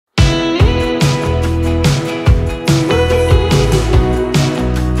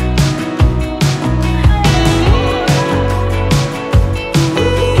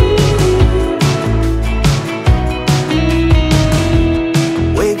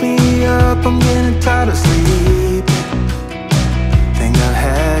I'm getting tired of sleeping. Think I've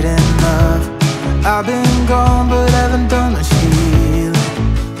had enough. I've been gone but haven't done much healing.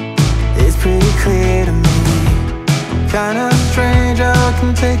 It's pretty clear to me, kinda strange how I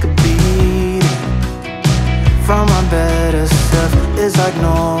can take a beating from my better self. It's like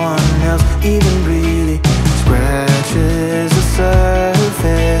no one else even really scratches the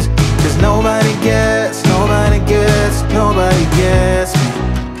surface. Cause nobody gets, nobody gets, nobody gets me.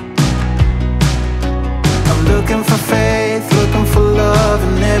 I'm looking for faith, looking for love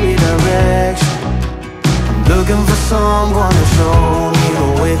in every direction. I'm looking for someone to show me the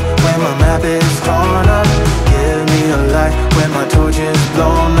way when my map is torn up. Give me a light when my torch is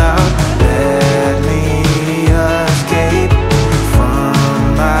blown out. Let me escape from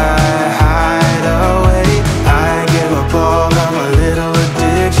my hideaway. I give up all of my little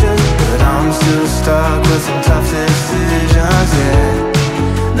addictions, but I'm still stuck with some tough decisions, yeah.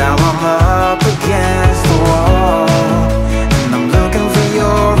 Now I'm up against the wall, and I'm looking for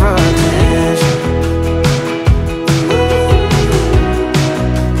your attention.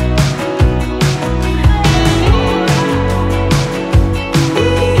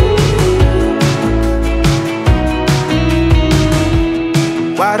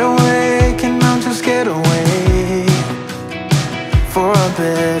 Wide awake and I'm just scared away for a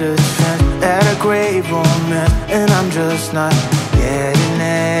better chance at a great romance, and I'm just not getting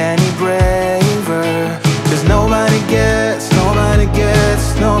any braver. Cause nobody gets, nobody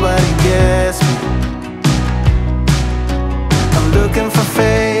gets, nobody gets me. I'm looking for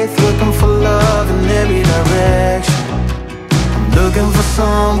faith, looking for love in every direction. I'm looking for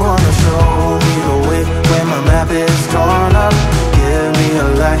someone to show me the way when my map is torn up. Give me a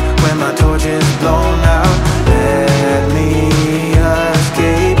light when my torch is blown out. Let me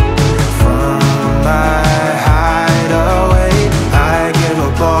escape from my hideaway. I give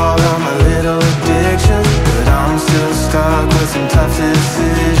up all of my little addictions, but I'm still stuck with some tough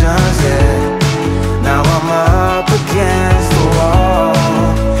decisions, yeah. Now I'm up against the wall,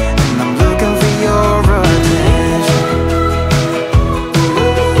 and I'm looking for your attention.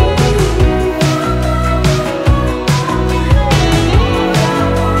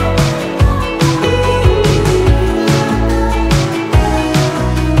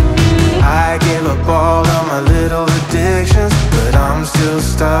 I give up all of my little addictions, but I'm still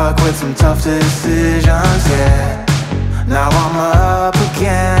stuck with some tough decisions, yeah. Now I'm up